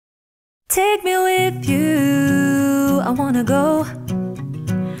Take me with you, I wanna go,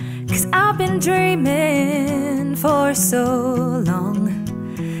 'cause I've been dreaming for so long,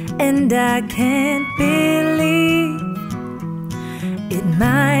 and I can't believe it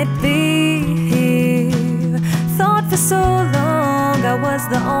might be here. Thought for so long I was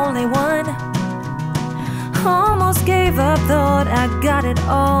the only one, almost gave up, thought I got it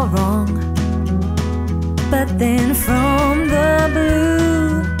all wrong. But then from the blue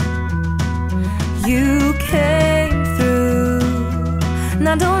you came through.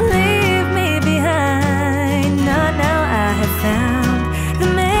 Now don't leave me behind. Now I have found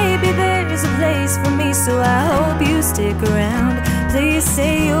that maybe there's a place for me, so I hope you stick around. Please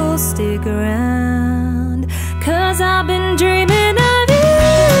say you'll stick around, 'cause I've been dreaming of you.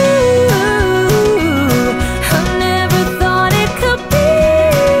 I never thought it could be.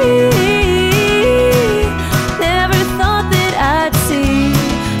 Never thought that I'd see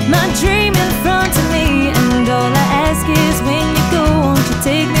my dream in front of me. And all I ask is, when you go, won't you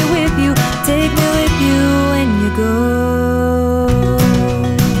take me with you? Take me with you when you go.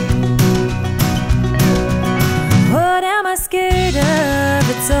 What am I scared of?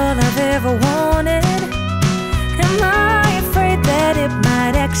 It's all I've ever wanted. Am I afraid that it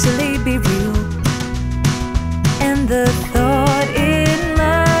might actually be real? And the thought it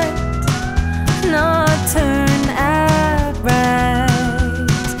might not turn out right,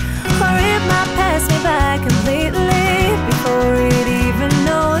 or it might pass me by completely before it even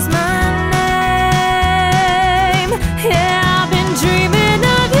knows my name. Yeah, I've been dreaming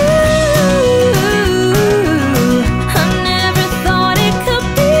of you. I never thought it could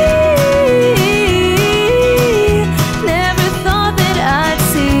be. Never thought that I'd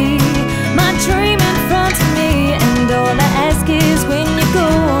see my dream in front of me. And all I ask is, when you go,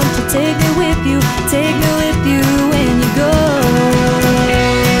 won't you take me with you? Take me with you when you go.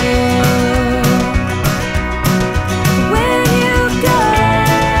 When you go,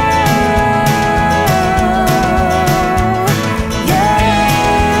 yeah.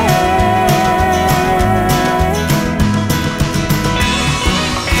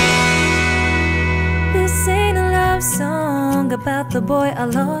 This ain't a love song about the boy I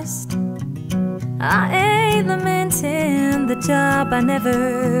lost. I ain't lamenting the job I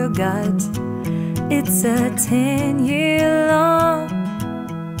never got. It's a 10-year-long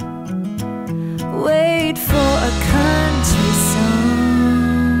wait for a country song.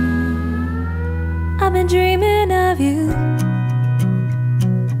 I've been dreaming of you.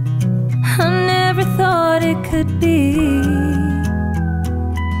 I never thought it could be.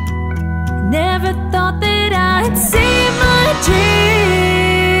 Never thought that I'd see